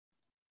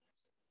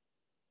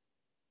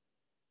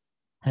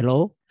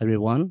Hello,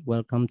 everyone.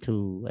 Welcome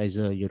to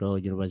Azure Euro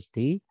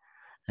University.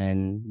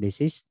 And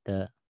this is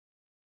the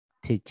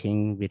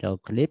teaching video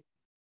clip,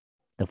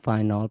 the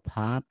final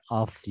part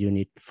of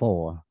Unit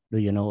 4. Do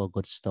you know a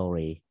good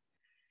story?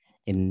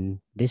 In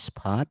this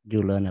part,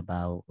 you learn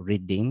about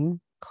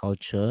reading,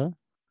 culture,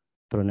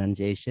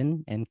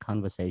 pronunciation, and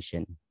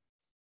conversation.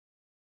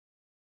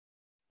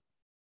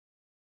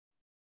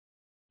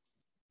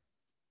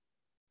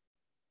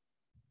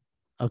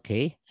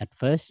 Okay, at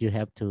first, you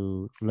have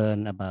to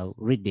learn about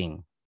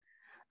reading.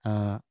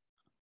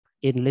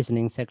 In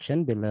listening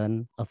section, we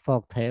learn a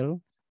folk tale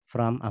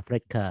from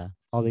Africa,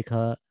 or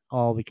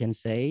we can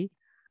say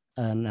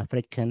an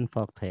African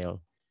folktale.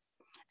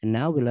 And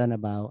now we learn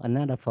about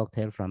another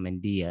folktale from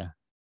India.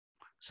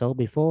 So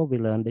before we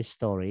learn this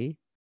story,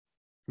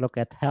 look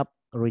at help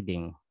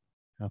reading.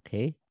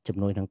 Okay, ជំ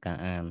នួយក្នុងការ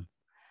អាន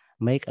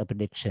Make a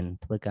prediction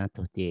ធ្វើការទ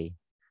ស្សន៍ទាយ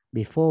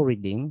Before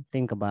reading,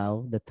 think about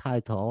the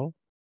title,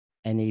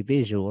 any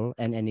visual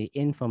and any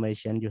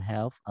information you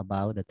have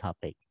about the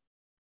topic.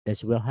 This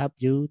will help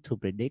you to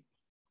predict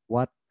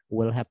what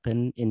will happen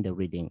in the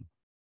reading.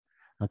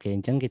 អូខេអ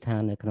ញ្ចឹងគេថា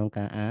នៅក្នុង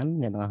ការអាន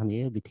អ្នកទាំងអស់គ្នា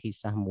វិធី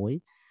សាស្ត្រមួយ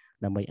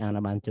ដើម្បីអាន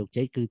ឲ្យបានជោគ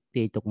ជ័យគឺ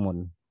ទាយទុកមុន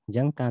អញ្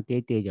ចឹងការទា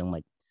យយ៉ាងម៉េ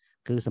ច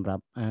គឺសម្រា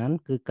ប់អាន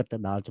គឺគិតទៅ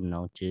ដល់ចំណ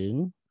ងជើង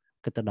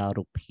គិតទៅដល់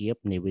រូបភាព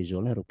នៃ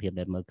visual រូបភាព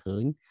ដែលមើលឃើ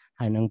ញ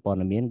ហើយនឹងព័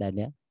ត៌មានដែល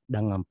អ្នក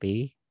ដឹងអំពី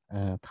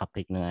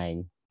topic នឹងឯង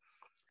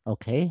អូ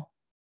ខេ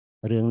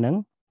រឿងហ្នឹង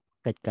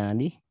កិច្ចការ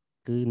នេះ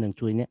គឺនឹង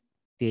ជួយអ្នក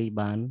ទាយ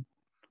បាន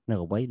នៅ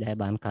អ្វីដែល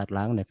បានកើត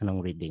ឡើងនៅក្នុង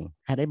reading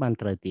ហេតុអីបាន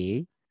ត្រូវទាយ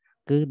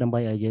គឺដើម្បី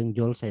ឲ្យយើង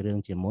យល់សាច់រឿង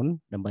ជាមុន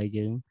ដើម្បី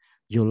យើង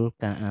យល់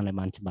ការអានឲ្យ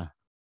បានច្បាស់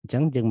អញ្ចឹ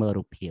ងយើងមើល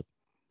រូបភាពឥ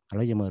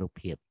ឡូវយើងមើលរូប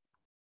ភាព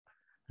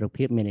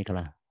មានអីខ្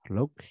លះ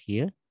Look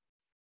here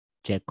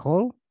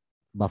jackal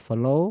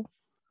buffalo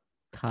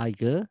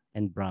tiger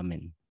and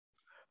Brahmin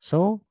so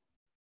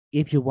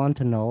if you want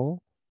to know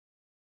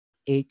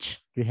each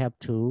you have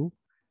to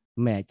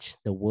match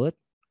the word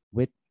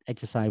with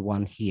exercise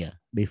 1 here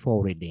before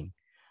reading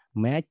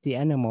match the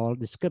animal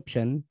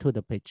description to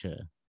the picture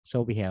so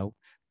we have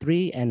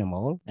 3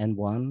 animals and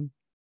 1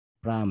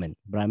 Brahmin.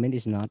 Brahmin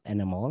is not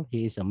animal, he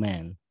is a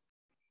man.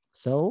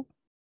 So,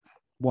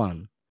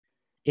 1.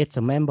 It's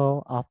a member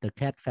of the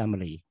cat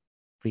family.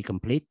 We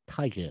complete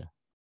tiger.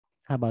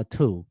 How about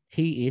 2?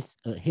 He is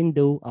a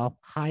Hindu of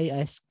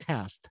highest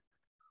caste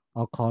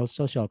or called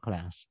social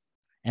class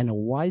and a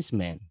wise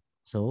man.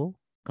 So,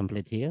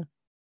 complete here.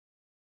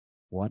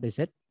 What is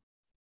it?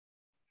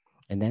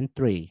 And then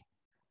 3.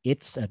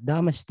 It's a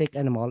domestic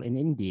animal in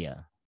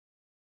India.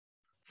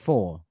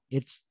 4.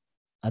 It's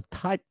a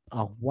type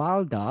of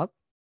wild dog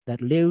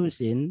that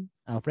lives in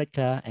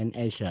Africa and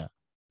Asia.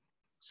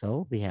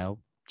 So we have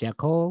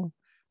jackal,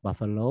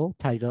 buffalo,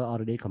 tiger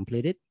already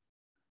completed,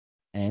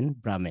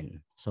 and Brahmin.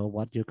 So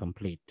what you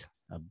complete?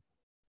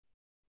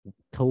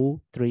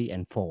 2, 3,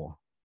 and 4.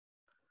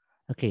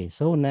 Okay,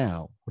 so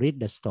now read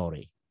the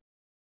story.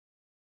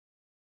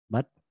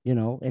 But, you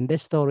know, in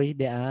this story,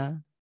 there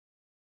are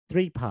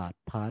 3 parts.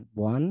 Part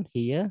 1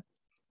 here,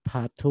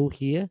 part 2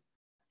 here,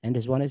 and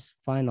this one is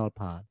final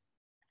part.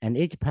 And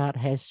each part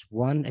has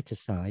 1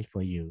 exercise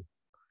for you.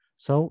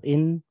 So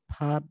in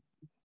part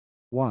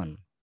 1,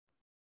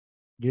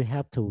 you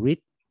have to read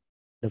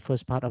the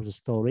first part of the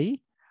story.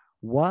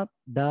 What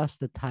does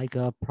the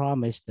tiger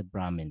promise the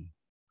Brahmin?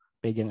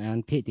 ពេលយើងអាន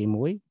ភាគទី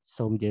1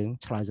សូមយើង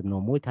ឆ្លើយសំណួ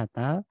រមួយថា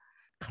តើ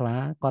ខ្លា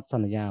គាត់ស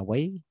ន្យាអ្វី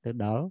ទៅ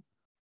ដល់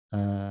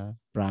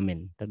Brahmin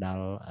ទៅដ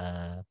ល់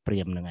ព្រា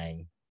ហ្មណ៍នឹងឯង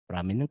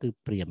Brahmin ហ្នឹងគឺ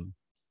ព្រាហ្មណ៍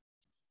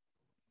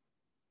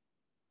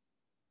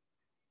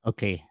អូ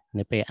ខេ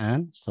នៅពេលអាន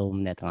សូម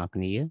អ្នកទាំងអស់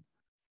គ្នា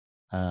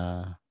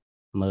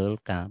មើល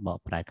ការបក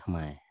ប្រែខ្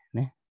មែរ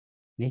ណា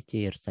នេះ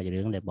ជាសាច់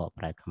រឿងដែលបក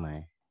ប្រែខ្មែរ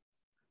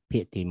ភា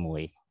គទី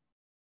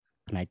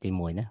1ផ្នែកទី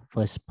1ណា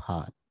first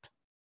part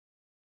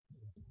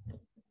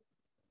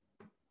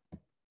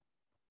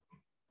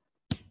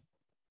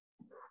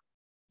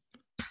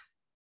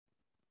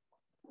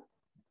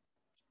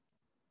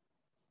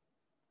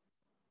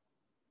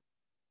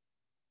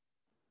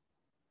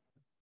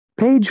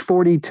Page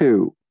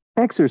 42,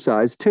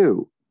 Exercise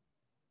 2.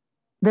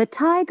 The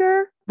Tiger,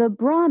 the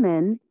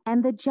Brahmin,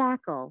 and the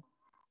Jackal,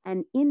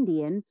 an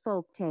Indian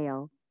folk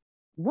tale.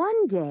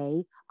 One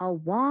day, a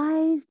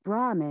wise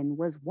Brahmin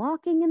was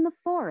walking in the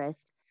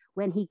forest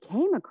when he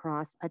came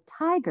across a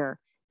tiger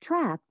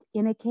trapped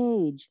in a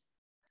cage.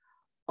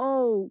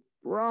 "Oh,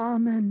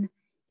 Brahmin,"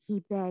 he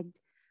begged,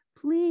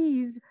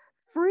 "please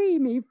free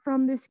me from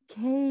this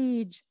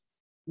cage."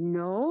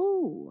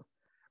 "No,"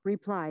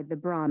 replied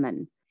the Brahmin.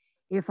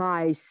 "If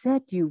I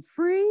set you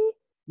free,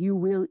 you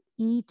will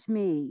eat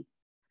me."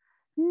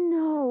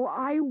 "No,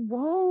 I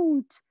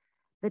won't,"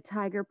 the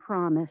tiger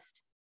promised.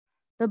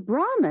 The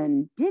Brahmin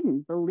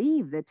didn't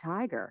believe the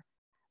tiger,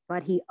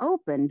 but he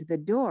opened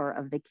the door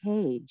of the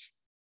cage.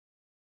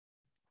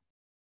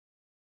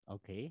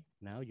 Okay,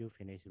 now you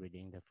finish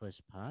reading the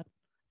first part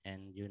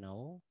and you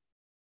know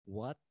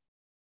what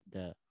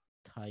the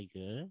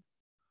tiger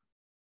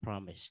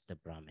promised the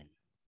Brahmin.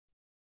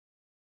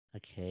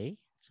 Okay,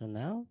 so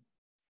now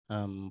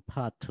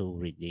part 2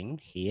 reading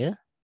here.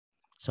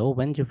 So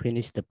when you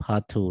finish the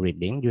part 2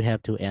 reading, you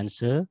have to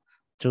answer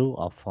true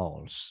or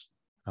false.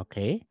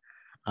 Okay.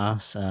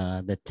 As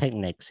the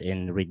techniques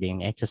in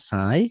reading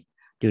exercise,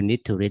 you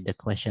need to read the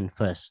question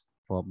first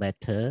for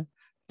better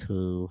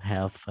to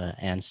have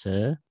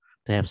answer,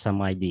 to have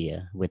some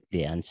idea with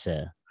the answer.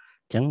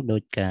 ចឹងដូ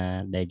ចការ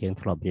ដែលយើង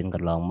ធ្លាប់រៀនក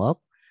ន្លងមក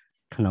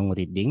ក្នុង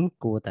reading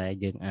គួរតែ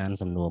យើងអាន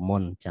សំណួរមុ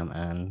នចាំ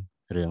អាន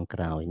រឿងក្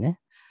រោយណា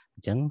អ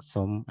ញ្ចឹង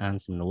សូមអាន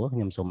សំណួរខ្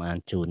ញុំសូមអាន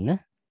ជូនណា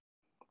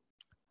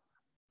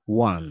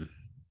 1.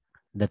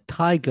 The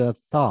tiger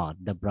thought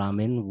the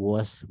Brahmin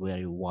was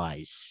very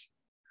wise.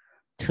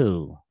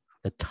 2.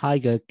 The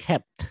tiger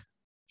kept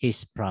his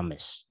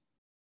promise.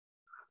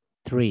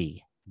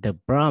 3. The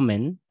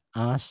Brahmin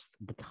asked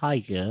the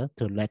tiger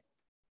to let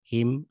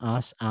him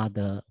ask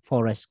other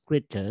forest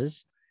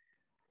creatures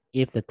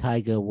if the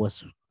tiger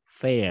was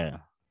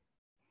fair.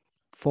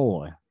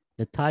 4.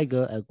 The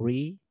tiger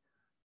agreed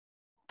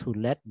to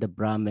let the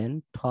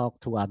Brahmin talk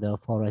to other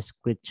forest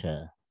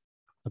creatures.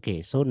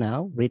 Okay, so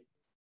now read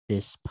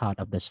this part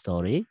of the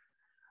story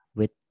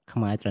with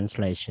Khmer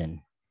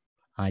translation.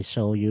 I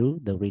show you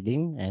the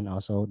reading and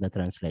also the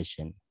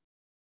translation.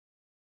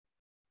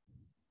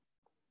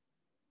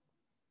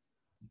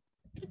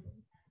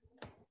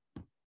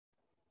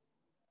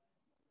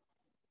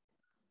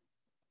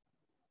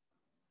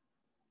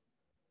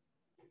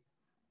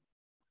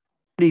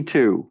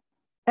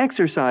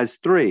 Exercise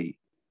 3.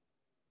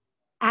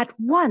 At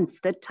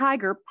once the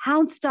tiger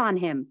pounced on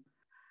him.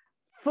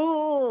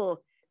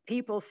 Fool!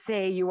 People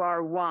say you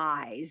are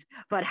wise,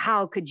 but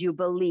how could you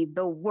believe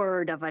the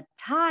word of a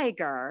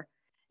tiger?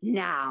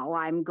 Now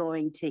I'm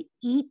going to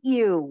eat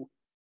you.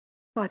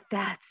 But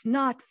that's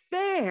not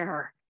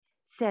fair,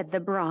 said the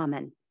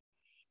Brahmin.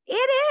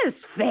 It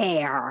is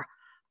fair.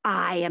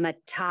 I am a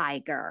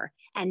tiger,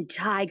 and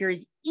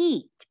tigers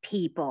eat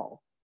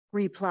people,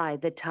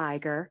 replied the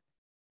tiger.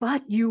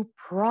 But you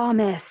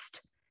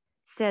promised,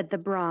 said the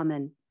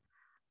Brahmin.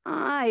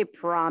 I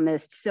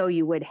promised so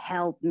you would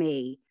help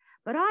me,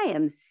 but I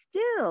am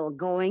still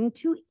going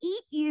to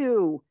eat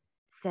you,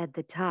 said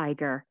the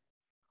tiger.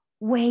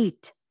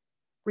 Wait,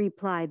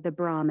 replied the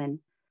Brahmin.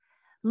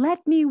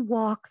 Let me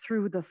walk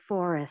through the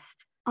forest.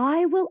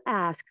 I will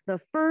ask the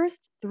first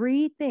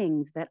 3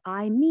 things that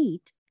I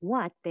meet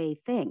what they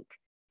think.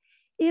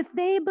 If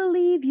they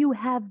believe you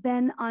have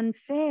been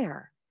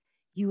unfair,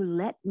 you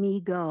let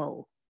me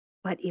go.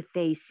 But if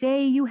they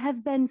say you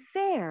have been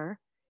fair,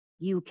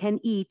 you can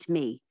eat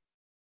me.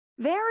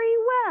 Very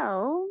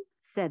well,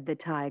 said the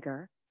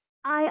tiger.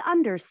 I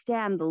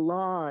understand the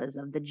laws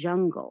of the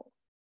jungle.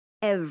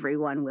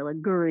 Everyone will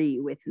agree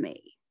with me.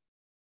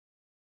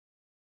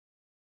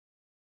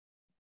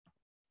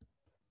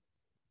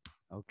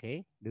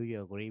 Okay, do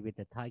you agree with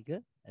the tiger,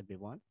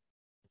 everyone?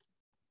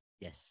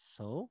 Yes,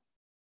 so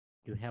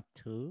you have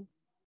to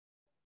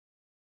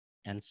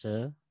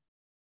answer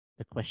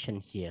the question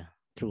here,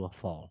 true or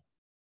false.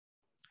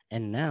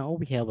 And now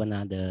we have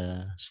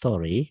another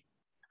story,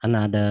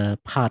 another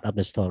part of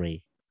the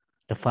story,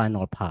 the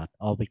final part,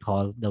 or we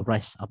call the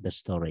rest of the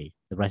story.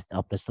 The rest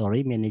of the story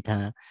មានន័យថា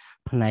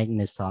ផ្នែក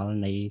នៅសល់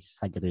នៃ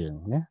សាច់រឿង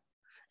ណា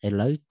ឥ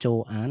ឡូវចូល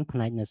អានផ្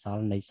នែកនៅស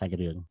ល់នៃសាច់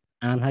រឿង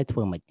អានហើយធ្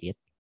វើមិនទៀត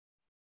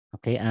អូ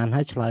ខេអាន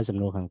ហើយឆ្លើយសំ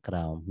ណួរខាងក្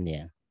រោម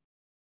នេះ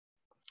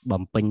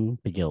បំពេញ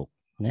ប្រយោគ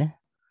ណា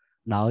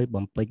ដោយ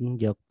បំពេញ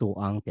យកតួ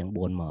អង្គទាំង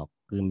4មក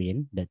គឺមាន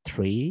the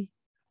tree,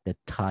 the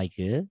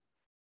tiger,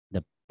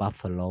 the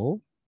buffalo,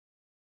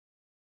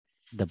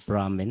 the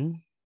Brahmin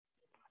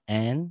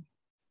and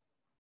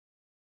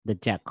the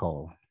jackal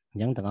អ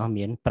ញ្ចឹងទាំងអស់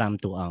មាន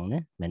5តួអង្គណា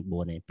មិន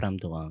4ទេ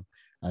5តួអង្គ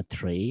a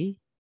tree,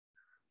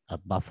 a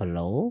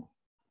buffalo,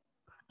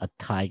 a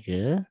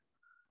tiger,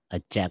 a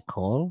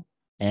jackal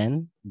and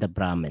the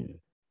Brahmin.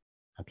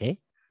 Okay,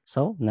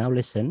 so now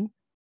listen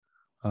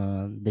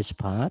this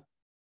part,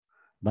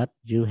 but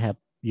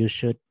you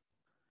should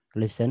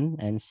listen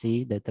and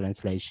see the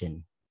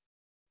translation.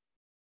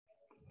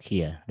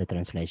 Here, the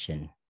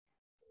translation.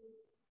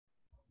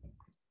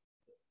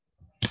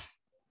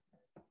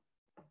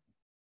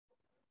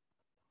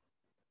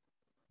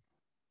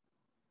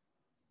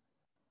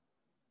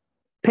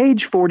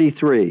 Page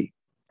 43.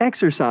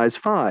 Exercise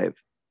 5.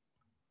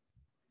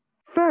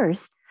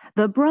 First,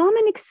 the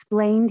Brahmin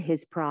explained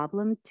his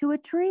problem to a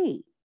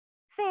tree.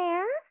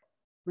 Fair,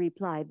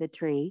 replied the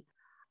tree.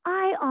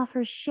 I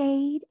offer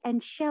shade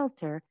and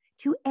shelter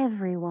to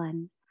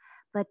everyone,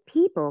 but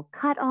people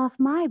cut off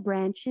my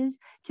branches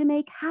to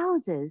make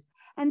houses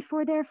and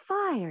for their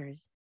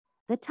fires.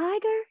 The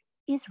tiger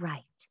is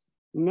right.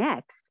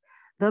 Next,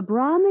 the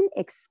Brahmin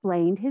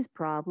explained his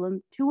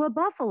problem to a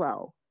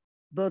buffalo.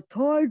 The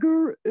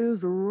tiger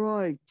is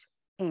right,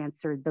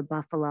 answered the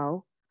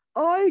buffalo.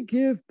 I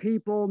give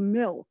people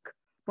milk,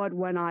 but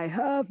when I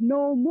have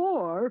no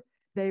more,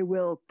 they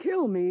will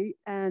kill me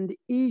and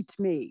eat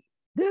me.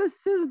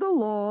 This is the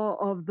law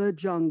of the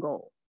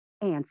jungle,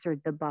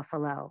 answered the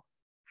buffalo.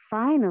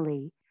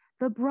 Finally,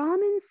 the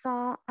Brahmin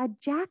saw a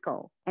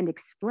jackal and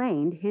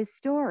explained his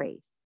story.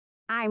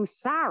 I'm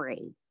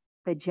sorry,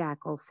 the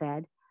jackal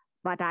said,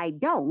 but I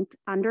don't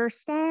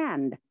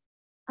understand.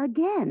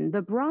 Again,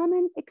 the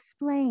Brahmin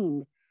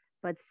explained,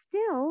 but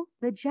still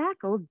the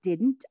jackal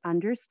didn't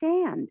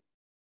understand.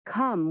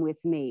 Come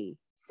with me,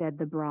 said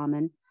the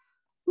Brahmin.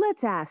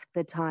 Let's ask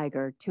the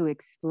tiger to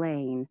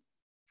explain.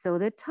 So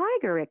the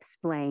tiger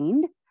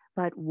explained,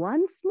 but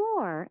once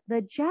more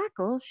the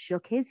jackal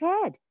shook his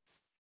head.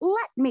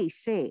 Let me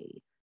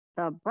see.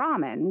 The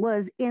Brahmin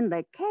was in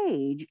the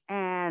cage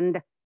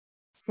and,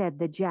 said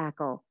the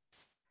jackal.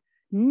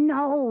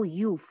 No,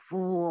 you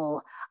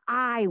fool.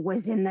 I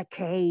was in the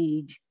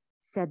cage,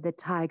 said the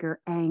tiger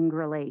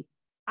angrily.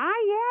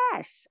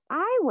 Yes,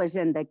 I was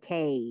in the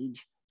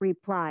cage,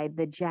 replied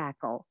the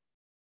jackal.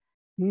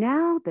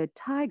 Now the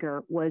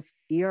tiger was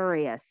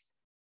furious.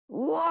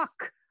 Look,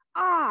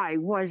 I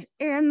was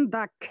in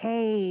the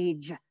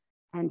cage.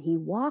 And he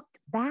walked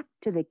back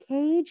to the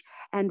cage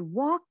and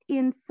walked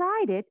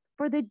inside it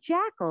for the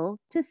jackal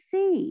to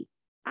see.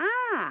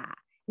 Ah,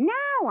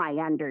 now I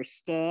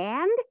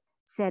understand,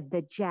 said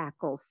the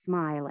jackal,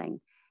 smiling.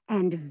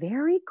 And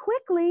very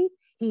quickly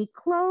he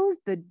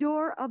closed the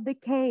door of the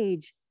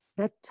cage.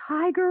 The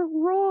tiger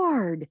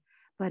roared,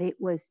 but it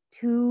was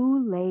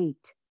too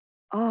late.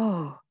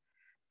 Oh,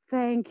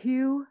 thank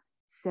you,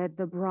 said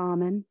the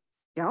Brahmin.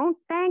 Don't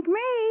thank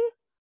me.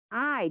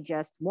 I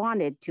just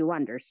wanted to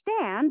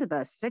understand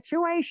the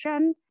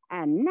situation,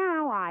 and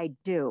now I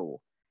do.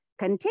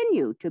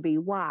 Continue to be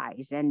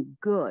wise and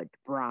good,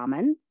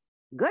 Brahmin.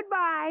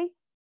 Goodbye,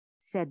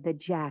 said the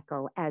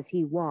jackal as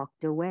he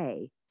walked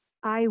away.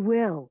 I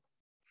will,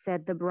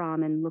 said the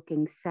Brahmin,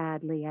 looking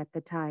sadly at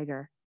the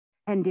tiger.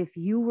 And if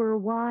you were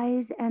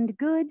wise and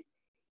good,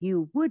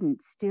 you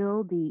wouldn't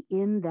still be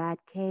in that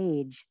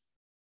cage.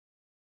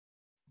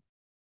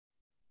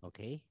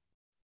 Okay,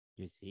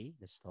 you see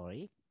the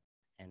story.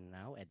 And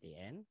now at the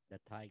end, the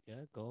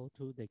tiger go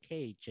to the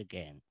cage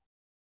again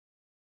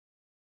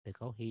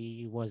because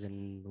he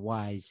wasn't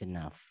wise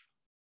enough.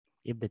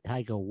 If the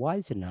tiger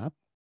wise enough,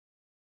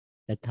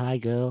 the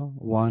tiger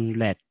won't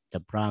let the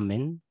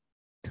Brahmin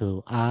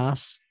to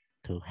ask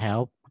to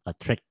help a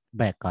trick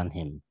back on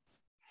him.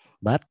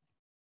 But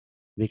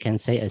we can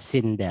say a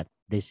sin that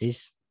this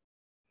is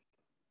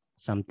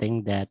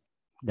something that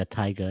the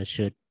tiger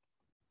should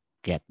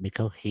get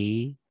because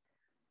he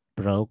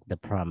broke the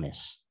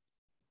promise.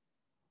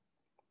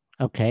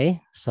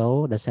 Okay,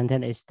 so the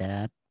sentence is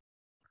that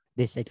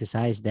this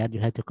exercise that you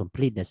have to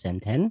complete the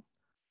sentence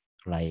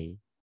like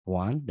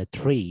 1, the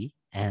tree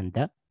and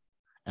the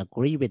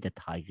agree with the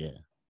tiger.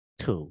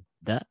 2,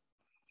 the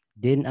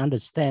didn't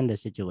understand the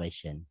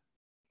situation.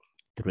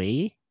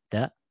 3,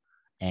 the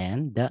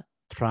and the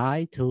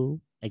try to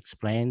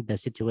explain the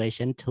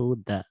situation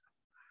to the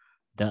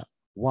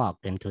walk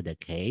into the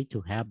cave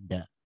to help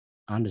the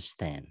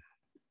understand.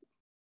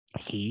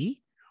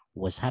 He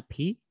was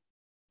happy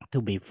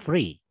to be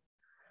free,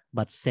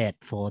 but sad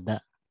for the.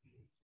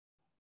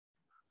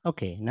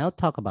 Okay, now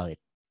talk about it.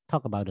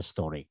 Talk about the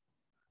story.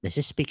 This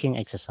is speaking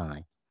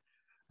exercise.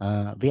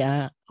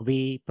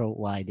 We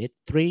provided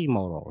 3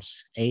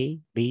 morals,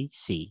 A, B,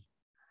 C.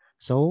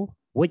 So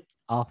which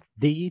of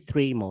the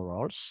 3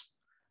 morals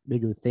do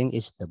you think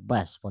is the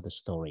best for the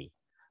story?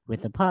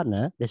 With the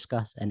partner,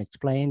 discuss and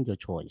explain your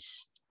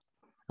choice.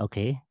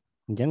 Okay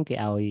អញ្ចឹងគេ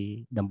ឲ្យ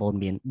ដំបូន្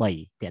មាន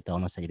3តកតង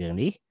នឹងសាច់រឿង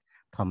នេះ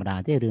ធម្មតា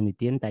ទេរឿងនិ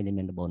ទានតែ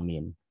មានដំបូន្មា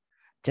ន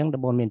អញ្ចឹង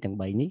ដំបូន្មានទាំង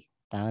3នេះ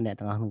តើអ្នក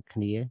ទាំងអស់គ្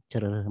នាជ្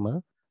រើសរើសមើល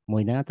មួ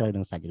យណាត្រូវ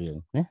នឹងសាច់រឿង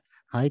ណា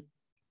ហើយ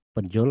ប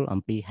ញ្យល់អំ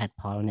ពីហេតុ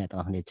ផលអ្នកទាំ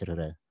ងអស់គ្នាជ្រើស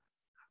រើស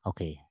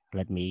Okay,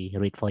 let me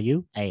read for you.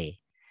 A.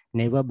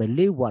 Never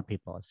believe what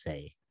people say.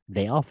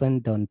 They often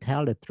don't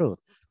tell the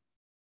truth.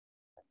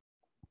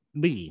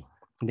 B.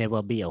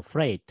 Never be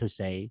afraid to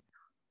say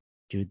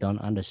you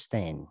don't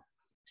understand.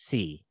 C.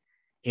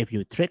 If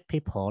you trick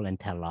people and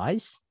tell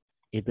lies,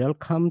 it will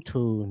come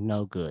to no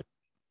good.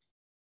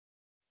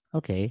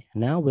 Okay,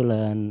 now we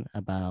learn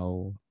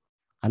about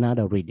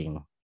another reading.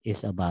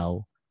 It's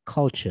about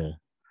culture,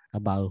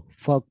 about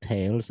folk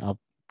tales of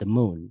the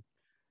moon.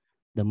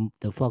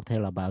 The folk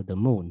tale about the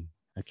moon.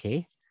 Okay.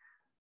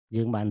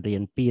 យើងបានរៀ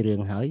ន2រឿ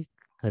ងហើយ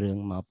រឿង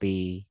មកពី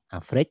អា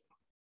ហ្វ្រិក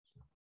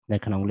នៅ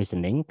ក្នុង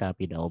listening កាល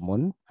ពីវីដេអូមុ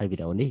នហើយវី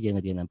ដេអូនេះយើង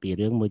រៀនអំពី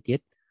រឿងមួយទៀត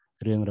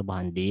រឿងរប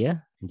ស់ឥណ្ឌា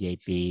និយាយ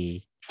ពី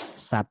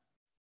សត្វ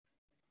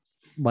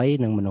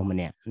3និងមនុស្សម្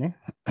នាក់ណា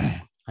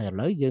ហើយឥ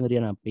ឡូវយើងរៀ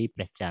នអំពី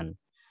ព្រះច័ន្ទ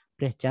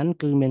ព្រះច័ន្ទ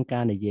គឺមានកា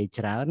រនិយាយ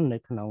ច្រើននៅ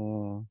ក្នុង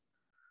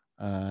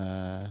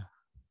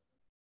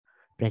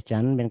ព្រះច័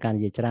ន្ទមានការ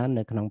និយាយច្រើន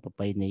នៅក្នុងប្រ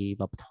ពៃណី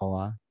វប្បធ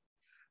ម៌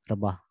រ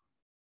បស់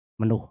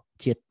មនុស្ស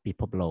ជាតិពិ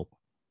ភពលោក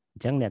អ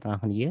ញ្ចឹងអ្នកទាំងអ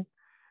ស់គ្នា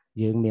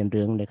យើងមាន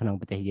រឿងនៅក្នុង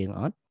ប្រទេសយើង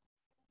អត់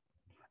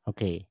អូ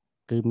ខេ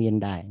គឺមាន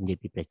ដែរនិយាយ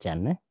ពីព្រះច័ន្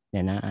ទណាអ្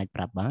នកណាអាចប្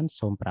រាប់បាន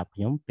សូមប្រាប់ខ្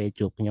ញុំពេល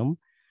ជួបខ្ញុំ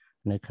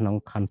នៅក្នុង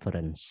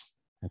conference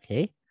អូខេ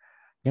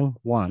អញ្ចឹង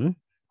one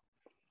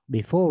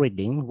before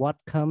reading what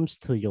comes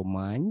to your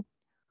mind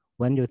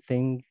when you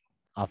think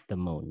of the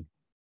moon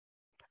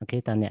អូខេ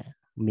តើអ្នក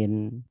មាន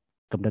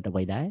គំនិតអ្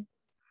វីដែរ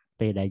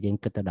ពេលដែលយើង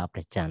គិតទៅដល់ព្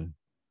រះច័ន្ទ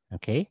អូ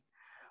ខេ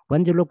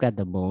when you look at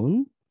the moon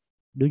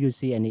do you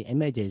see any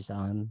images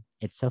on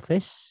its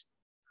surface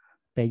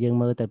ពេលយើង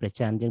មើលទៅព្រះ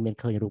ច័ន្ទយើងមាន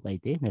ឃើញរូបអី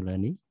ទេនៅលើ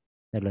នេះ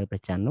នៅលើព្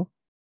រះច័ន្ទនោះ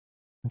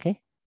Okay.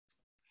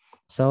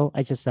 So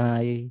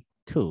exercise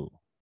 2,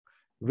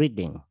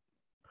 reading.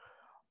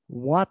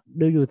 What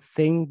do you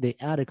think the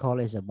article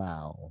is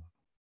about?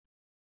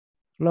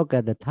 Look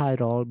at the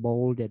title,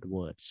 bolded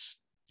words,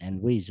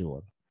 and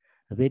visual.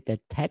 Read the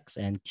text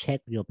and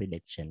check your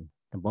prediction.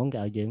 ដំបូងគេ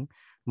ឲ្យយើង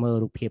មើល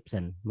រូបភាពសិ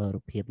នមើលរូ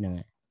បភាពហ្នឹង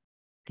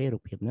គេរូ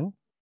បភាពហ្នឹង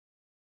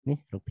នេះ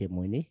រូបភាព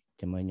មួយនេះ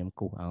ចាំមើលខ្ញុំ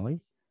គូសឲ្យ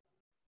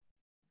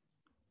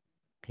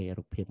គេ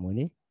រូបភាពមួយ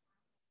នេះ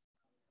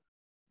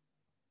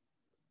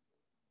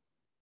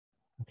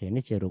អូខេ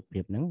នេះជារូបភា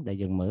ពហ្នឹងដែល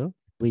យើងមើល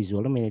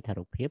visual មានន័យថា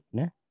រូបភាព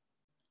ណា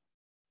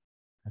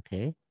អូ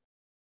ខេ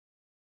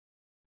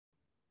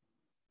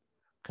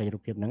ឃើញរូ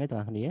បភាពហ្នឹងឯងបងប្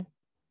អូន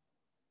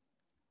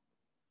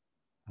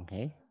អូ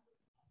ខេ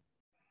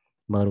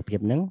មើលរូបភា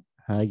ពហ្នឹង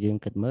ហើយយើង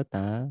គិតមើល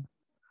តើ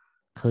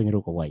ឃើញរូ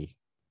បអ្វី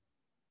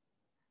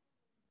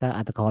តើអ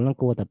ត្ថកលហ្នឹង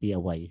គួរតែពី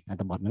អ្វីអ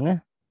ត្ថបទហ្នឹងណា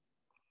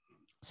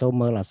សូម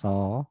មើលអក្ស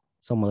រ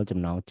សូមមើលចំ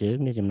ណងជើង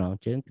នេះចំណង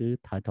ជើងគឺ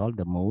title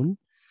the moon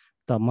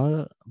ត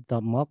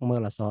មកមើ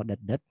លអក្សរ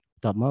ដិត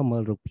តមកមើ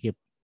លរូបភាព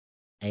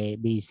A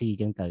B C អ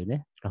ញ្ចឹងទៅណា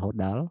រហូត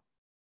ដល់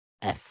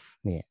F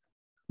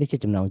នេះជា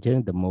ចំណងជើង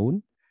the moon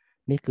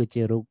នេះគឺ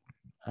ជារូប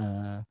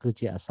គឺ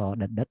ជាអក្សរ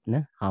ដិតណា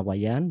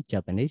Hawaiian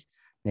Japanese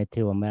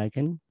Native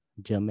American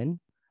German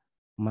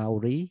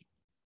Maori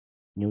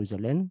New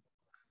Zealand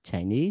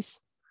Chinese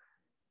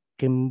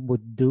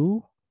Kimbundu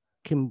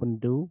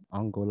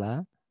Angola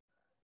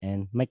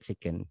and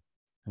Mexican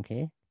អូខេ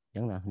អញ្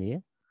ចឹងអ្នកគ្នា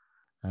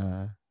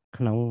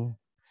ក្នុង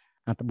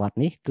អត្ថបទ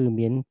នេះគឺ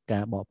មានកា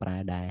របកប្រែ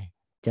ដែរ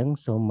អញ្ចឹង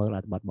សូមមើលអ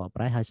ត្ថបទបក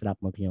ប្រែហើយស្ដាប់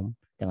មកខ្ញុំ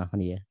ទាំងអស់គ្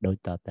នាដូច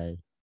តទៅ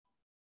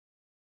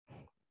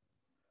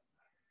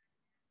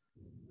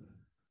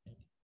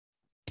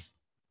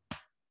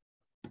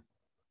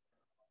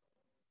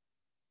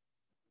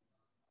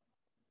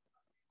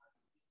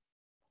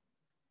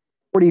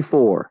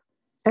 44.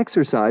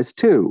 Exercise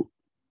 2.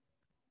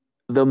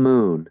 The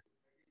moon.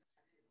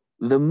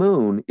 The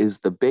moon is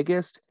the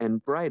biggest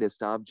and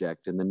brightest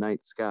object in the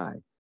night sky.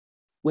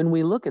 When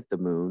we look at the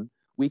moon,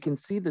 we can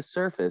see the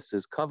surface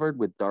is covered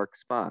with dark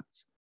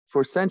spots.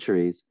 For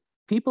centuries,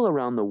 people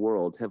around the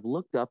world have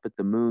looked up at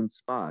the moon's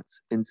spots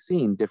and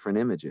seen different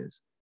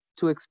images.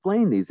 To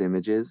explain these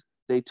images,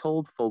 they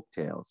told folk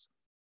tales.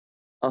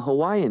 A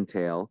Hawaiian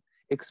tale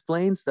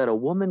explains that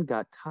a woman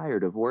got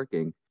tired of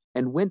working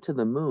and went to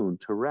the moon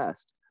to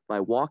rest by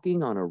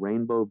walking on a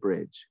rainbow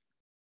bridge.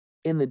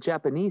 In the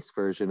Japanese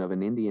version of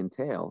an Indian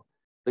tale,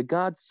 the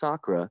god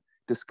Sakra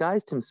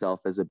disguised himself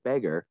as a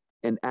beggar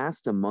and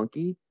asked a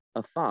monkey,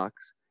 a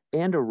fox,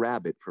 and a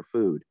rabbit for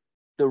food.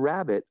 The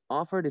rabbit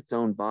offered its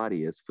own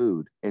body as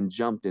food and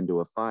jumped into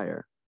a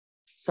fire.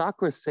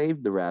 Sakra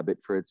saved the rabbit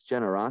for its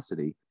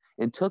generosity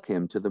and took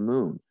him to the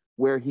moon,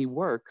 where he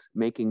works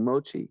making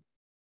mochi,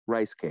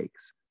 rice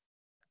cakes.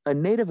 A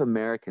Native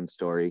American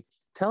story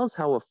tells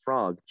how a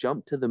frog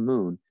jumped to the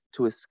moon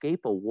to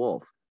escape a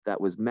wolf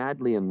that was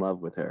madly in love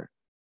with her.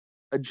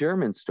 A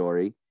German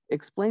story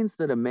explains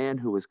that a man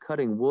who was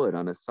cutting wood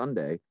on a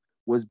Sunday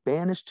was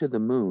banished to the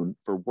moon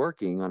for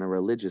working on a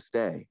religious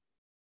day.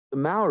 The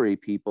Maori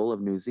people of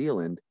New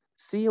Zealand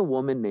see a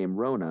woman named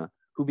Rona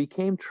who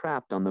became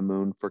trapped on the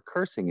moon for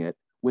cursing it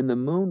when the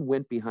moon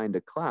went behind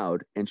a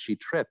cloud and she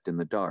tripped in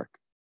the dark.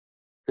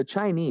 The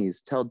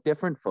Chinese tell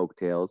different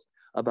folktales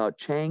about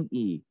Chang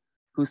Yi,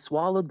 who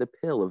swallowed the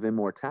pill of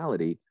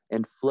immortality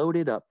and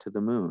floated up to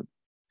the moon.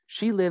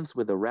 She lives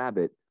with a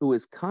rabbit who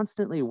is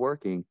constantly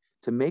working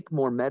to make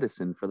more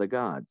medicine for the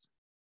gods.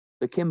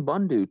 The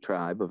Kimbundu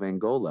tribe of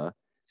Angola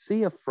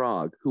see a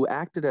frog who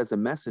acted as a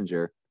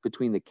messenger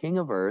between the king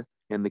of earth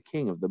and the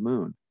king of the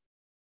moon.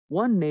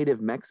 One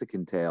native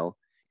Mexican tale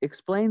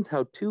explains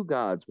how two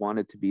gods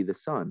wanted to be the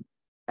sun.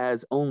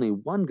 As only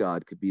one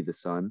god could be the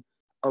sun,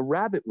 a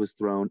rabbit was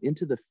thrown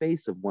into the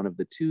face of one of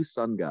the two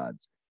sun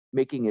gods,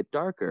 making it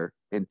darker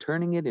and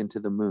turning it into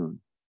the moon.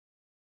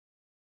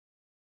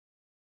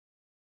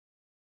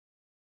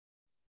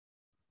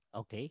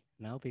 Okay,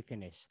 now we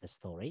finish the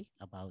story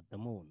about the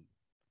moon.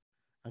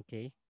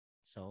 Okay,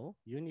 so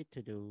you need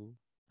to do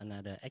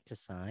another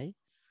exercise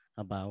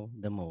about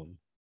the moon.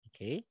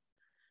 Okay,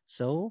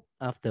 so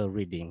after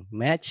reading,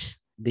 match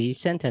the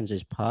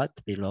sentences part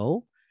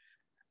below.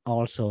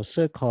 Also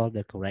circle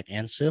the correct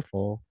answer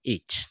for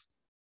each.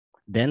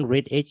 Then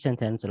read each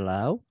sentence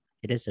aloud.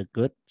 It is a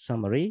good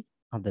summary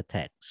of the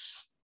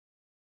text.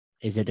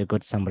 Is it a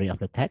good summary of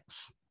the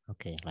text?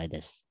 Okay, like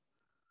this.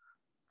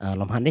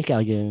 លំហាត់នេះគេ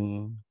ឲ្យយើង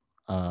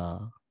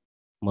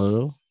មើ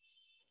ល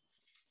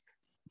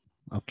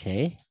អូខេ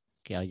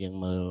គេឲ្យយើង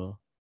មើល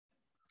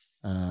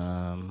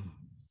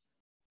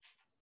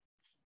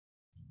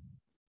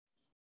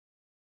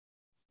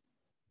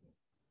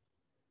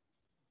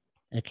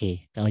អូខេ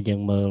គេឲ្យយើ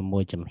ងមើលមួ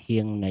យចំហៀ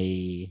ងនៃ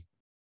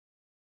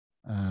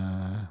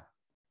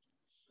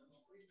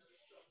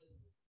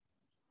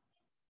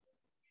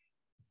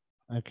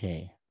អូខេ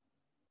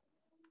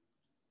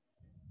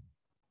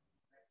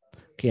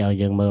គេឲ្យ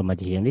យើងមើលមួយ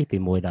ចំហៀងនេះពី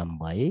1ដល់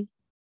8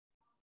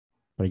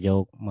ប្រយោ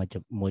គ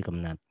មួយកំ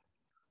ណាត់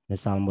នៅ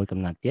សល់មួយកំ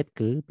ណាត់ទៀត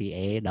គឺពី A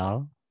ដ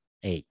ល់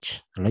H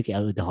ឥឡូវគេ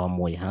ឲ្យឧទាហរណ៍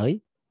មួយហើយ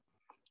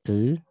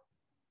គឺ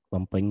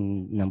បំពេញ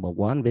number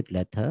 1 with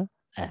letter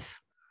F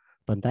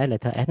ប៉ុន្តែ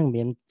letter S នឹង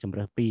មានជម្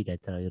រើស2ដែល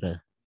ត្រូវរើស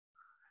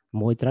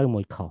មួយត្រូវ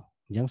មួយខុស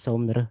អញ្ចឹងសូម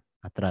រើស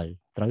ត្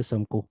រូវសូ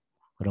មគូស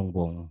រង្វ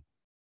ង់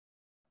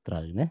ត្រូ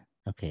វណា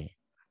អូខេអ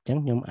ញ្ចឹង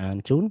ខ្ញុំអាន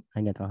ជូនហើ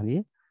យអ្នកទាំងអស់គ្នា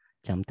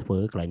ចាំធ្វើ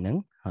កន្លែងហ្នឹង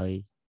ហើយ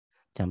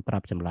ចាំប្រា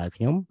ប់ចម្លើយ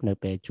ខ្ញុំនៅ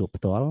ពេលជួប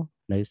ផ្ទាល់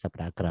នៅសប្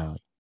តាហ៍ក្រោយ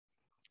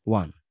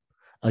 1.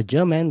 A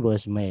German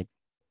was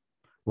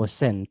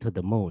sent to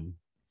the moon.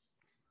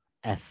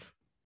 F.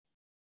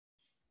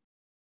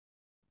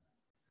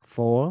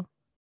 4.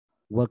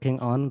 Working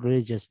on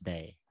religious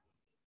day.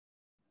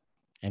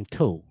 And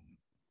 2.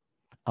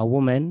 A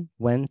woman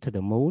went to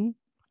the moon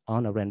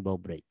on a rainbow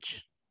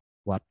bridge.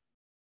 What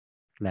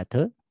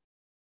letter?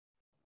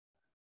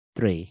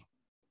 3.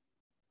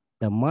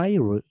 The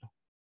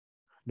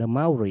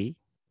Maori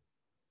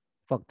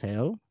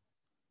folktale.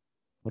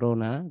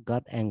 Rona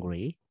got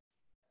angry.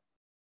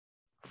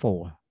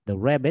 4. The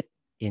rabbit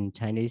in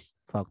Chinese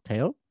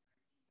folktale.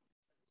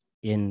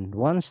 In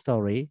one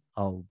story,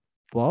 a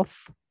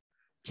wolf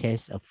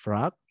chased a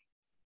frog.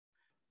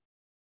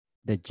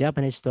 The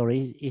Japanese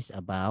story is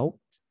about.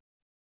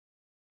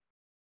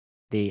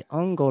 The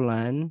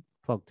Angolan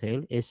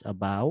folktale is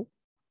about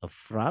a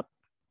frog.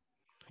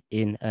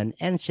 In an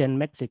ancient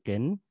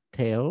Mexican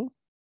tale,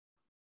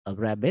 a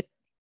rabbit.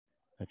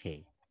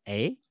 Okay.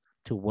 A.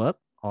 To work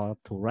or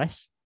to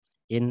rest.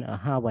 In a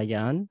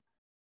Hawaiian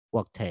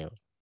folktale.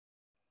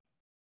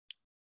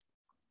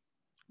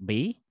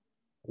 B.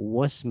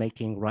 Was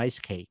making rice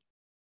cake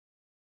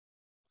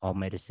or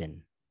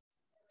medicine.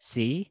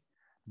 C.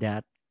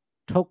 That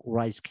took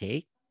rice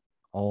cake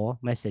or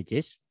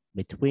messages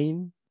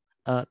between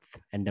Earth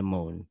and the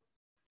moon.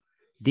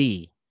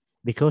 D.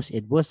 Because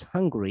it was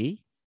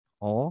hungry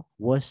or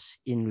was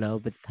in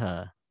love with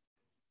her.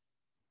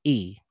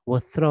 E.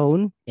 Was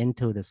thrown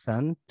into the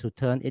sun to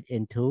turn it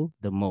into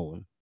the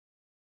moon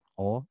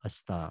or a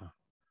star.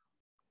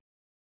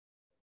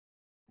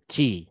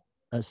 G.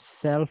 A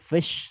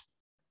selfish,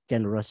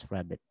 generous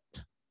rabbit.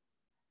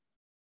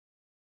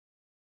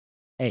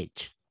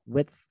 H.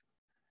 With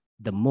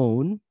the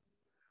moon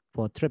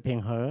for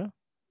tripping her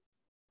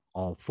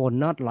or for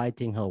not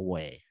lighting her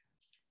way.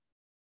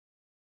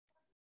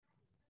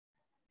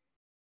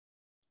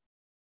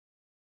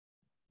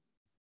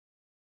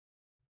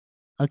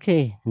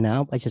 Okay,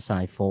 now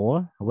exercise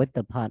 4. With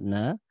the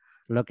partner,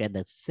 look at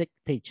the 6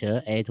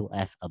 picture A to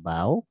F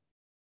about.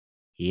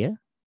 Here,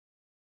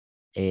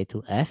 A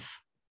to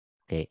F.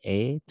 Okay,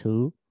 A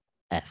to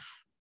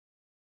F.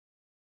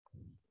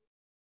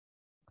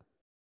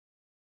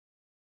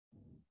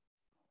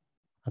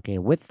 Okay,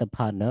 with the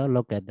partner,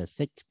 look at the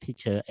 6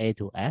 picture A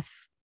to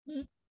F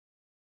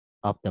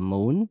of the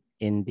moon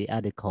in the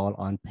article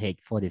on page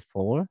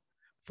 44.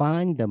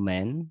 Find the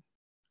man,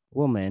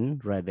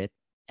 woman, rabbit,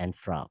 and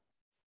frog.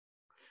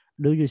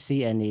 Do you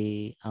see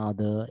any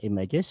other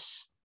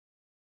images?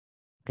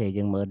 Okay,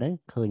 យើងមើលទៅ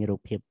ឃើញរូ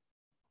បភាព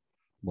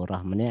បុរ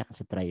សម្នាក់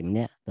ស្ត្រីម្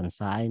នាក់ទន្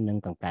សាយនិង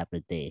កង្កែប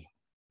ឬទេ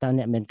តើ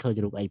អ្នកមានឃើញ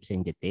រូបអីផ្សេង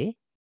ទៀតទេអ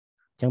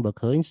ញ្ចឹងបើ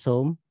ឃើញសូ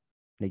ម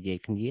និយាយ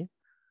គ្នា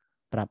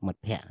ប្រាប់មិត្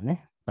តភ័ក្តិណា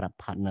ប្រាប់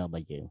partner រប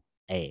ស់យើង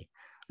A.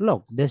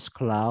 Look, this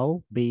cloud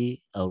be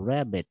a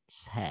rabbit's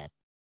head.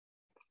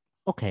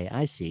 Okay,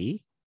 I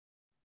see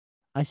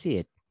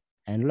it.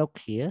 And look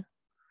here,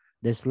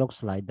 this looks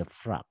like the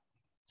frog,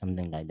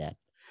 something like that.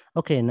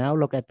 Okay, now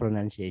look at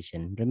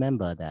pronunciation.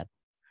 Remember that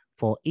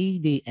for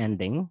ED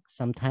ending,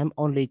 sometimes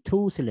only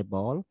 2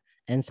 syllable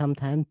and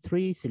sometimes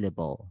 3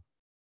 syllable.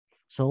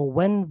 So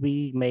when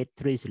we made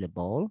 3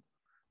 syllable,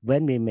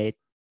 when we made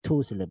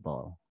 2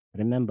 syllable,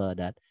 remember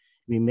that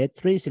we made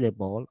 3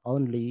 syllable,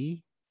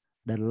 only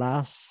the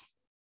last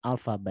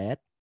alphabet,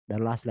 the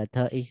last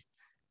letter is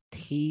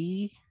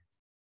T.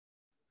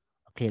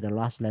 Okay, the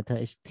last letter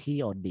is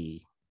T or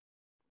D.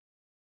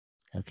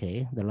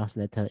 Okay, the last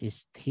letter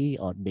is T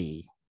or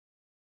D.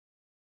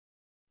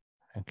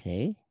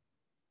 Okay.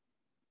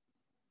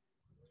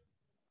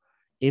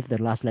 If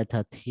the last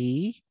letter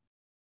T,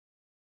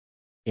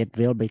 it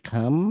will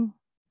become,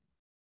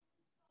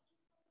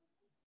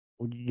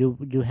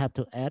 you have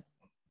to add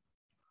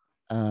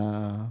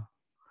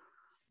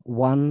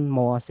 1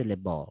 more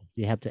syllable.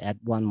 You have to add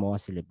 1 more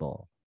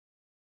syllable.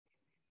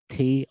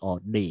 T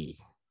or D.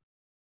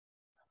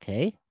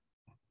 Okay.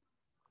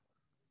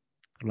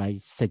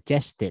 Like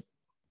suggested.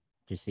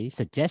 You see,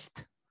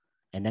 suggest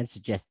and then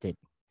suggested.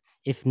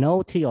 If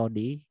no T or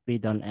D, we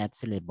don't add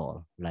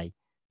syllable. Like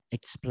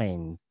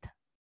explained.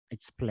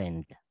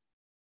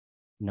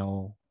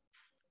 No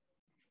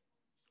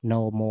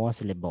more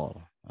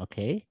syllable.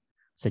 Okay.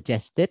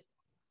 Suggested,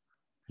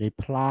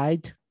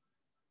 replied.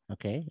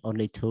 Okay,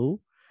 only 2.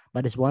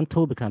 But this 1,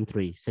 2 become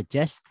 3.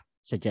 Suggest,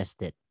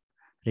 suggested.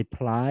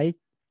 Replied,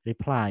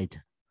 replied.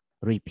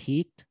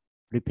 Repeat,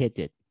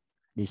 repeated.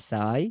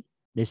 Decide,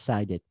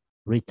 decided.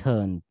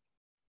 Returned,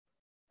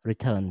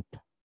 returned.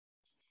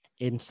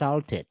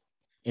 Insulted,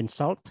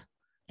 insult,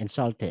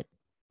 insulted.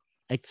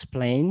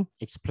 Explain,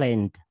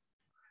 explained.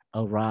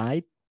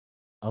 Arrive,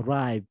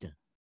 arrived.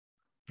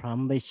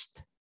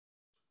 Promised,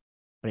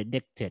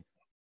 predicted.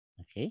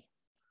 Okay,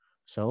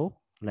 so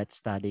let's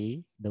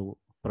study the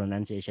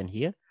pronunciation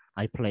here.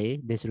 I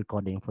play this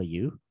recording for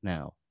you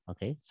now.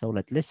 Okay, so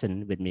let's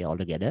listen with me all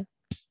together.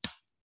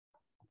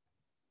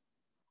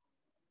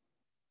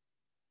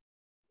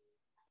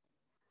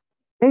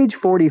 Page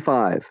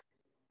 45.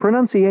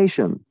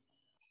 Pronunciation.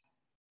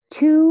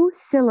 2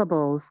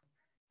 syllables.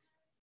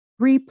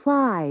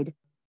 Replied,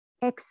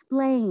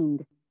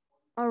 explained,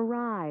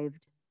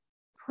 arrived,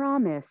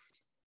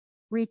 promised,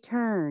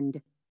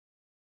 returned.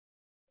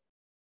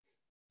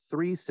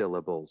 3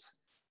 syllables.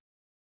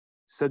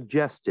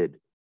 Suggested,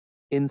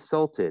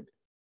 insulted,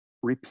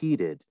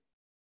 repeated,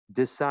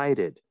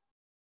 decided,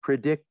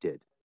 predicted.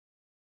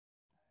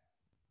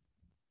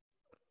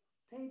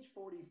 Page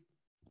 40.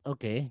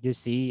 Okay, you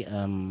see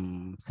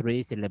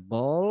 3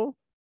 syllable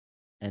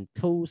and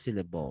 2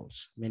 syllables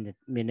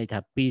មានន័យថា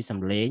2សំ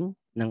ឡេង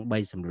និង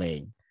3សំឡេង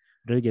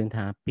ឬយើង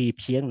ថា2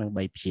ព្យាង្គនិង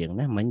3ព្យាង្គ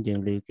ណាមិញយើង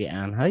ឮគេ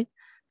អានហើយ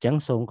អញ្ចឹង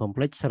សូមកុំ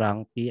ភ្លេចស្រង់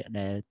ពាក្យ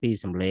ដែល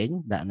2សំឡេង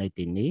ដាក់នៅ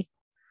ទីនេះ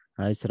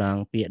ហើយស្រង់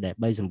ពាក្យដែល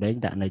3សំឡេង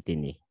ដាក់នៅទី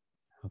នេះ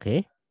អូខេ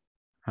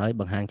ហើយ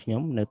បង្ហាញខ្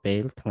ញុំនៅពេ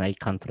លថ្ងៃ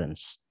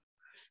conference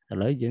ឥ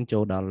ឡូវយើងចូ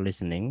លដល់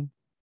listening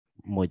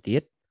មួយទៀ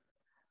ត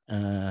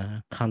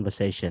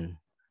conversation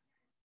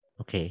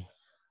okay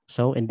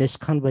so in this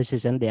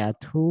conversation there are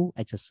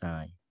 2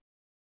 exercises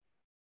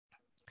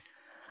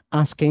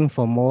asking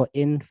for more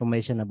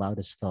information about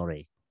the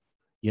story.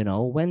 You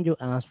know, when you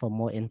ask for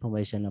more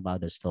information about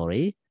the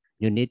story,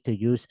 you need to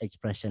use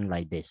expression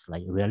like this,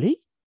 like, really?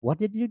 What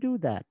did you do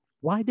that?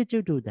 Why did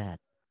you do that?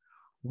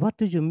 What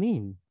do you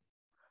mean?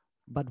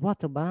 But what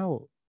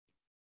about,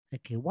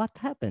 okay, what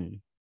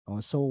happened?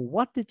 So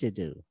what did you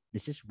do?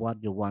 This is what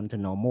you want to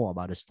know more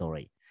about the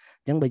story.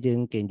 អញ្ចឹងបើយើង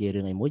គេនិយាយ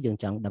រឿងអីមួយយើង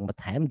ចង់ដឹងបន្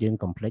ថែមយើង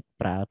កុំភ្លេច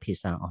ប្រើភា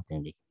សាអស់ទាំ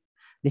ងនេះ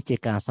នេះជា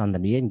ការសន្ទ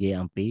នានិយាយ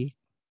អំពី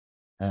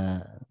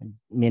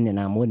មានអ្នក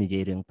ណាមួយនិយា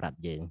យរឿងប្រាប់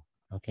យើង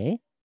អូខេ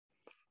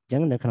អញ្ចឹ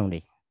ងនៅក្នុង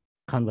នេះ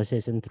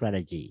conversation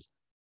strategy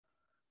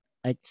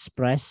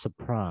express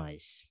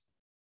surprise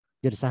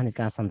យុទ្ធសាស្ត្រនៃ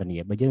ការសន្ទនា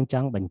បើយើងច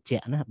ង់បញ្ជា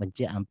ក់ណាបញ្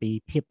ជាក់អំពី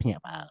ភាពភ្ញា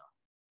ក់ផ្អើល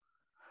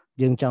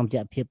យើងចង់បញ្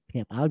ជាក់ភាពភ្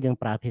ញាក់ផ្អើលយើង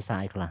ប្រើភាសា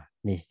អីខ្លះ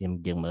នេះ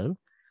យើងមើល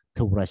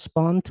to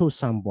respond to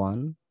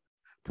someone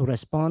to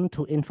respond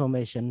to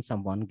information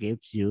someone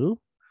gives you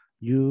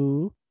you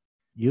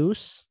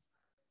use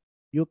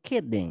you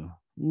kidding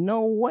no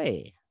way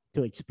to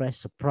express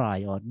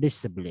surprise or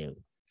disbelief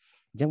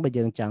អញ្ចឹងបើ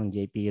យើងចង់និ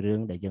យាយពីរឿង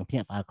ដែលយើងភ្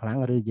ញាក់ផ្អើលខ្លាំង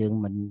ឬយើង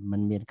មិ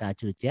នមានការ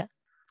ជឿជាក់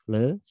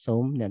លើសូ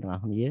មអ្នកទាំងអ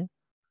ស់គ្នា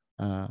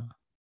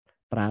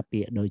ប្រើ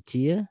ពាក្យដូច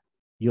ជា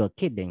you are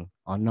kidding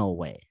or no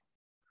way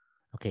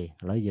អូខេឥ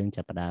ឡូវយើង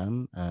ចាប់ផ្ដើម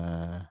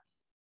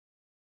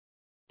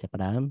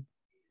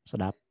ស្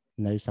ដាប់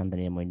នៅសន្ទ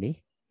នាមួយនេះ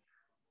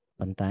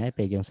ប៉ុន្តែ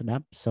ពេលយើងស្ដា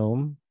ប់សូម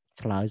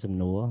ឆ្លើយសំ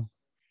ណួរ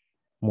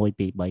1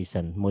 2 3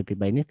សិន1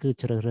 2 3នេះគឺ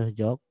ជ្រើសរើស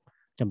យក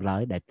ចម្លើ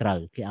យដែលត្រូវ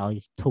គេឲ្យ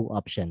two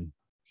option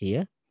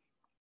here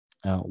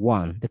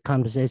one the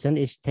conversation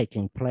is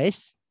taking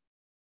place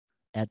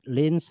at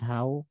Lynn's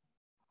house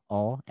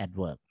or at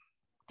work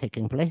take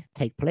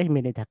place មា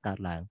នន័យថាកើត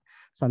ឡើង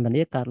សន្ទ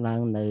នាកើតឡើង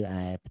នៅ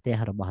ឯផ្ទះ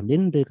របស់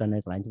Lynn ឬក៏នៅ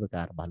កន្លែងធ្វើ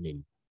ការរបស់ Lynn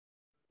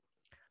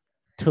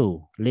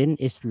 2 Lynn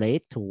is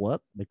late to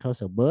work because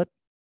a bird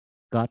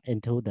got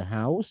into the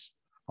house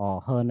or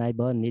her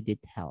neighbor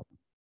needed help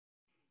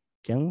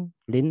អញ្ចឹង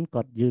Lynn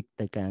គាត់យឺត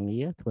ទៅការងា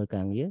រធ្វើ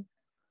ការងារ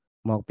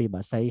មកពី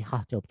បាសី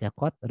ហោះចូលផ្ទះ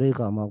គាត់ឬ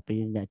ក៏មកពី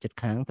អ្នកជិត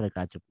ខាងត្រូវ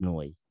ការជំនួ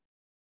យ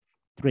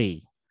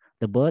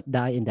 3 The bird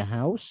died in the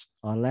house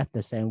or left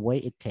the same way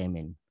it came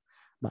in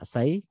បា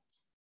សី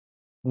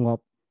ងា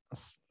ប់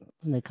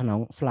នៅក្នុង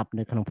ស្លាប់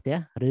នៅក្នុងផ្ទះ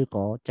ឬ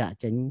ក៏ចាក់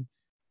ចេញ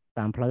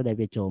តាមផ្លូវដែល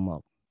វាចូលម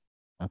ក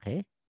អូខេ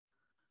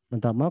ប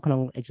ន្ទាប់មកក្នុ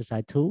ង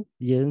exercise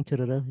 2យើងជ្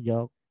រើសរើសយ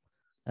ក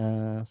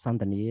សន្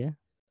ទនា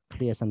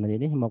clear សន្ទនា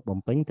នេះមកបំ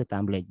ពេញទៅតា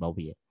មលេខរបស់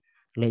វា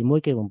លេខ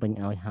1គេបំពេញ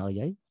ឲ្យហើ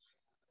យ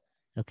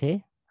អូខេ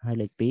ហើយ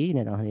លេខ2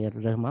អ្នកនរគ្នា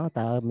រើសមក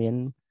តើមាន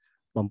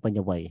បំពេញ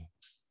អ្វី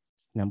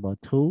number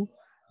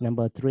 2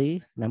 number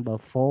 3 number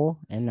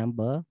 4 and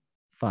number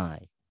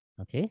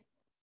 5 okay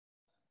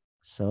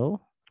so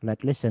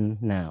let's listen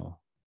now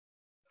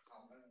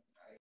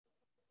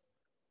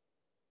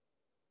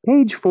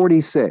Page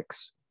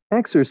 46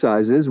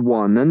 exercises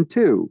 1 and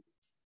 2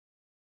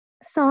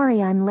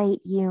 Sorry I'm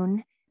late,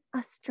 Yoon.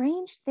 A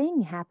strange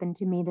thing happened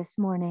to me this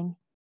morning.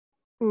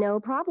 No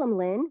problem,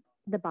 Lynn.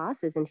 The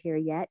boss isn't here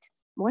yet.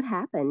 What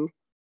happened?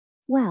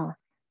 Well,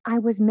 I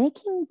was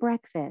making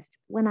breakfast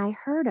when I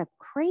heard a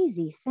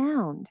crazy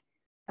sound.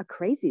 A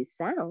crazy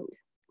sound?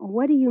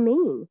 What do you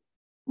mean?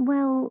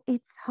 Well,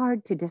 it's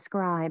hard to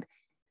describe,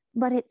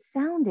 but it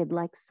sounded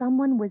like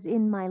someone was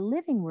in my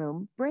living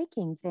room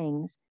breaking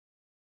things.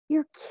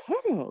 You're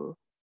kidding.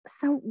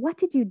 So what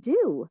did you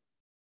do?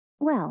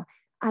 Well,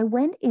 I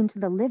went into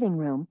the living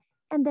room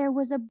and there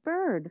was a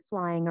bird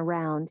flying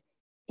around.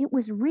 It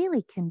was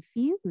really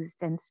confused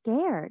and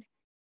scared.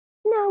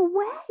 No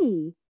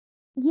way.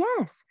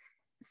 Yes.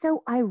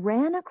 So I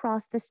ran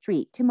across the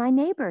street to my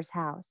neighbor's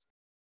house.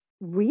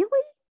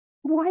 Really?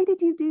 Why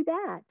did you do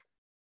that?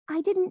 I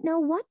didn't know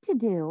what to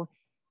do.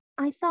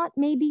 I thought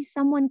maybe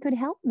someone could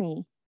help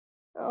me.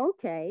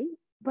 Okay,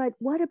 but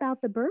what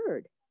about the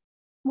bird?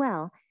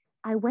 Well,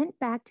 I went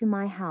back to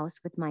my house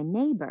with my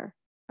neighbor,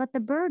 but the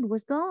bird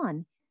was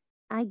gone.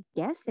 I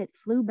guess it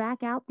flew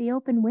back out the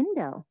open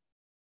window.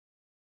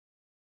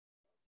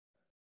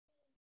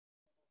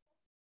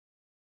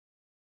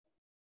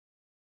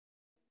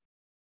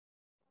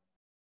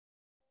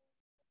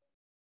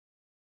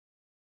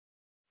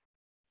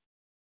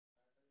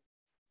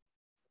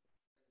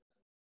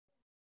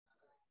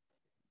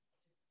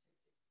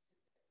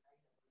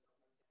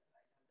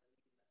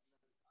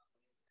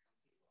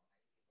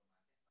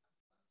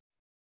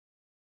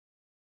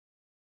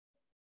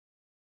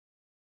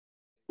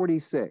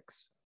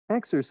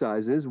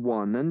 Exercises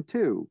 1 and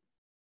 2.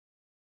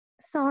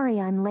 Sorry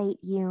I'm late,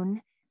 Yoon.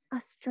 A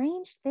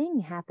strange thing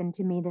happened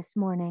to me this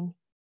morning.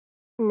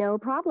 No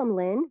problem,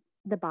 Lynn.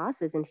 The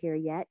boss isn't here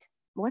yet.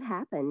 What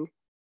happened?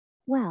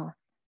 Well,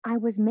 I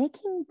was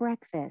making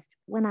breakfast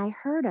when I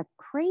heard a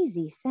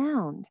crazy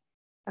sound.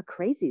 A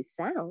crazy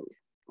sound?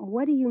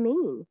 What do you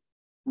mean?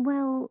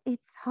 Well,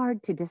 it's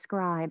hard to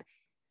describe,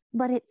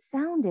 but it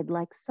sounded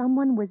like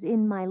someone was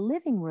in my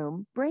living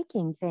room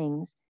breaking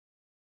things.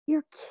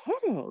 You're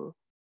kidding.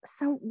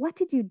 So what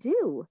did you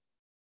do?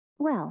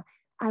 Well,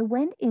 I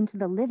went into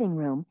the living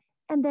room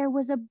and there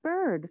was a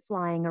bird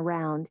flying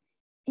around.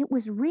 It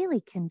was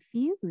really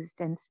confused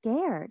and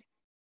scared.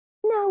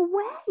 No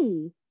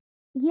way.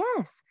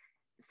 Yes,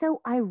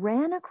 so I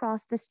ran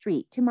across the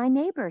street to my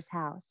neighbor's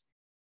house.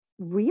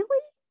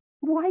 Really?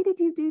 Why did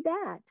you do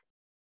that?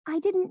 I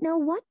didn't know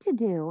what to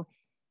do.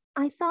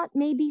 I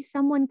thought maybe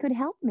someone could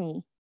help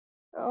me.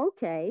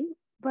 Okay,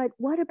 but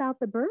what about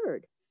the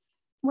bird?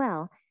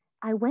 Well,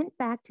 I went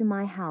back to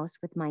my house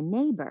with my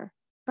neighbor,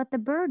 but the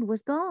bird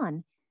was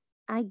gone.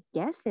 I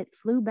guess it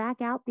flew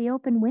back out the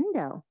open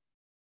window.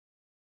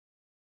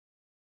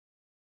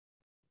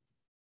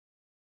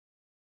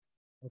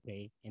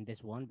 Okay, in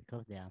this one,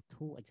 because there are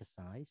 2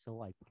 exercises,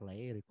 so I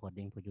play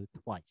recording for you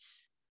twice.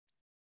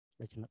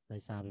 ដោ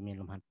យសារវាមាន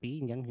លំហាត់2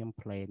 អញ្ចឹងខ្ញុំ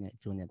play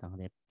ជូនអ្នកទាំងគ្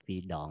នា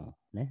2 ដង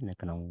ណានៅ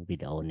ក្នុងវី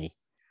ដេអូនេះ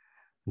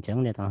អញ្ចឹង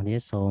អ្នកទាំងគ្នា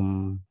សូម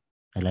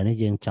ឥឡូវនេះ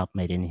យើងចប់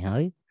មេរៀននេះហើ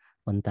យ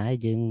ប៉ុន្តែ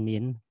យើងមា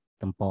ន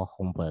ទំព័រ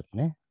homework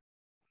ណា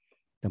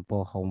ទំព័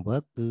រ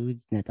homework គឺ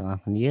អ្នកទាំង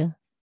គ្នា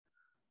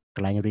ក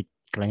ន្លែង read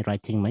កន្លែង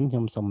writing មិញខ្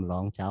ញុំសូមឡ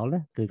ងចោលណា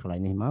គឺកន្លែ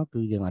ងនេះមក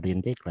គឺយើងអត់រៀន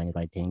ទេកន្លែង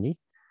writing នេះ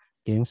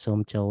យើងសូម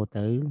ចូល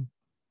ទៅ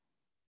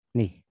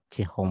នេះ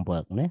ជា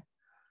homework ណា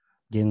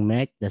យើង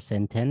make the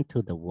sentence to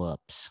the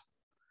verbs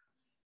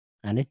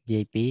អានេះនិយា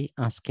យពី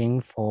asking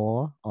for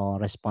or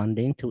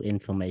responding to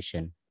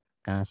information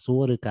ការសួ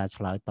រឬការ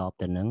ឆ្លើយតប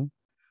ទៅនឹង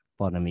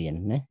ព័ត៌មាន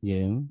ណា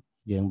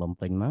យើងបំ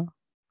ពេញមក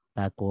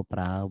តើគួរប្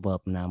រើ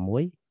verb ណាមួ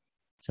យ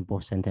ចំពោះ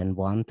sentence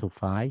 1 to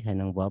 5 ហើយ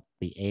នឹង verb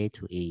ពី A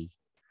to E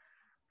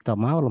ត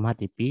មកលំហាត់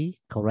ទី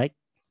2 correct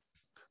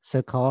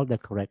circle the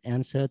correct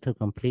answer to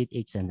complete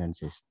each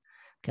sentences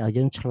គេឲ្យ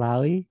យើងឆ្លើ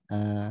យ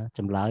ច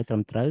ម្លើយត្រឹ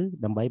មត្រូវ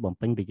ដើម្បីបំ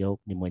ពេញប្រយោគ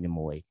នី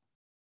មួយៗ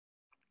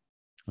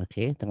អូ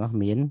ខេទាំងអស់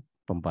មាន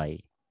8អ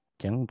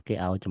ញ្ចឹងគេ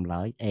ឲ្យចម្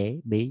លើយ A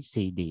B C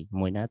D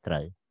មួយណាត្រូ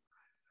វ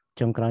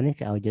ចុងក្រោយនេះ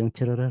គេឲ្យយើង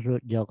ជ្រើសរើ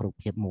សយករូប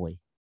ភាពមួយ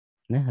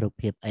ណារូប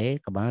ភាព A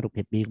ក៏បានរូប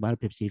ភាព B ក៏បានរូ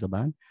បភាព C ក៏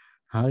បាន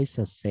ហើយស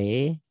រសេរ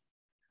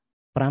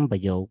5ប្រ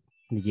យោគ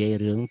និយាយ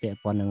រឿងពាក់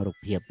ព័ន្ធនឹងរូប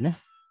ភាពណា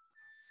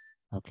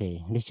អូខេ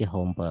នេះជា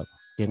homework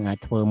យើងអាច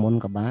ធ្វើមុន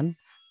ក៏បាន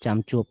ចាំ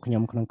ជួបខ្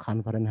ញុំក្នុង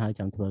conference ហើយ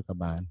ចាំធ្វើក៏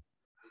បាន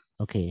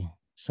អូខេ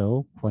so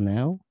for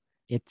now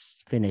it's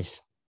finished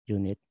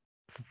unit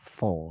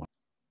 4.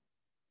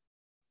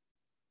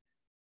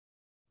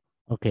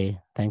 Okay,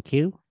 thank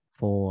you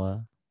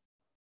for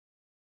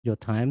your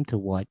time to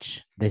watch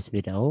this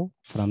video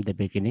from the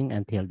beginning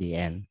until the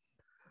end.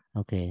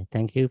 Okay,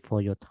 thank you for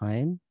your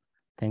time.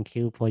 Thank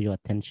you for your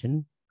attention.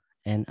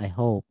 And I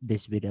hope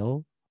this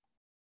video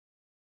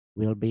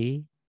will be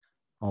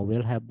or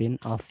will have been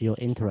of your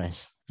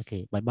interest.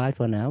 Okay, bye-bye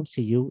for now.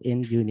 See you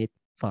in Unit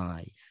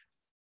 5.